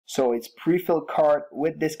So it's pre-filled cart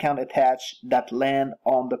with discount attached that land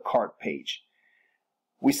on the cart page.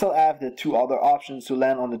 We still have the two other options to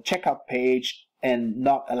land on the checkout page and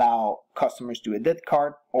not allow customers to edit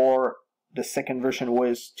cart, or the second version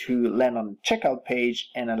was to land on the checkout page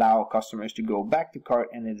and allow customers to go back to cart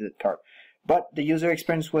and edit cart. But the user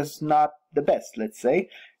experience was not the best, let's say.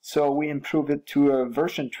 So we improved it to a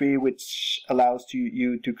version 3, which allows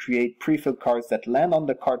you to create pre-filled carts that land on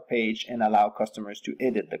the cart page and allow customers to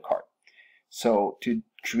edit the cart. So to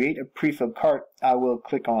create a pre-filled cart, I will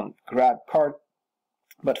click on grab cart.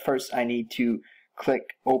 But first I need to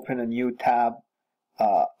click open a new tab,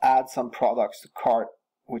 add some products to cart,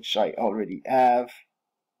 which I already have.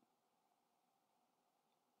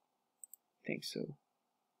 I think so.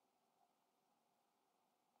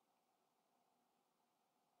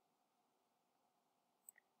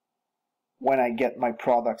 When I get my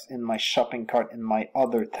products in my shopping cart in my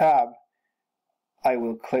other tab, I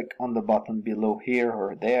will click on the button below here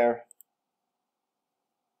or there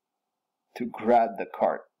to grab the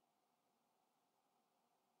cart.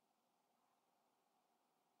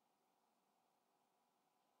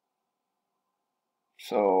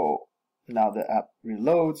 So now the app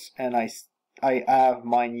reloads and I have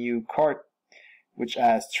my new cart, which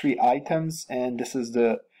has 3 items, and this is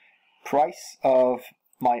the price of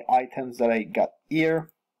my items that I got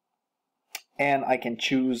here. And I can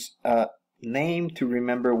choose a name to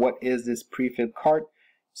remember what is this pre-filled cart.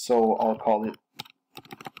 So I'll call it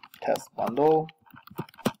test bundle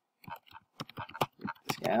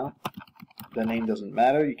discount. The name doesn't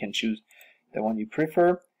matter, you can choose the one you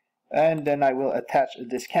prefer. And then I will attach a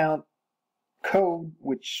discount code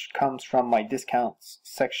which comes from my discounts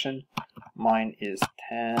section. Mine is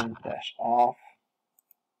 10-off.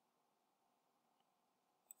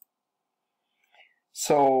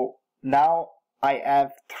 So now I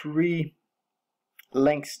have 3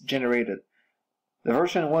 links generated. The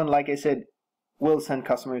version 1, like I said, will send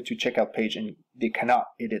customers to checkout page and they cannot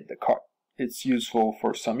edit the cart. It's useful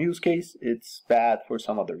for some use case, it's bad for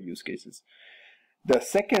some other use cases. The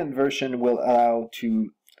second version will allow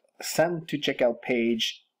to send to checkout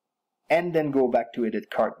page and then go back to edit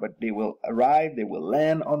cart, but they will arrive, they will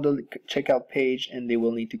land on the checkout page, and they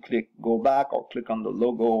will need to click go back or click on the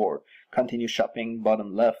logo or continue shopping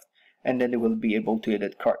bottom left, and then they will be able to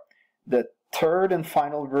edit cart. The third and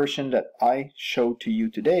final version that I showed to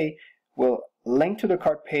you today will link to the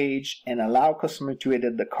cart page and allow customer to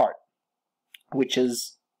edit the cart, which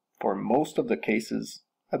is for most of the cases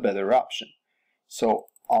a better option. So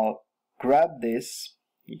I'll grab this.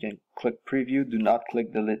 You can click preview, do not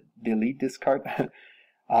click delete this cart.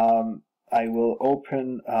 I will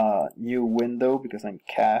open a new window because I'm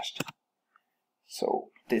cached.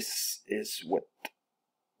 So this is what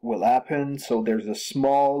will happen. So there's a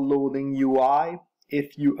small loading UI.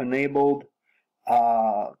 If you enabled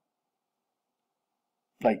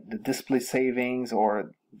like the display savings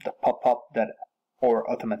or the pop-up that or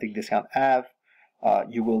automatic discount have,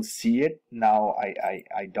 you will see it. Now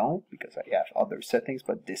I don't, because I have other settings,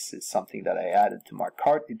 but this is something that I added to my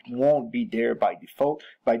cart. It won't be there by default.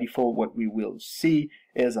 By default, what we will see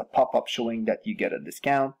is a pop-up showing that you get a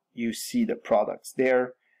discount. You see the products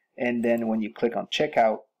there, and then when you click on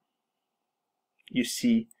checkout, you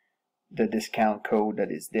see the discount code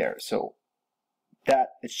that is there. So that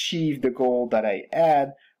achieved the goal that I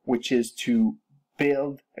had, which is to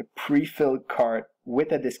build a pre-filled cart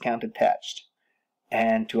with a discount attached,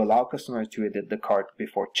 and to allow customers to edit the cart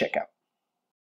before checkout.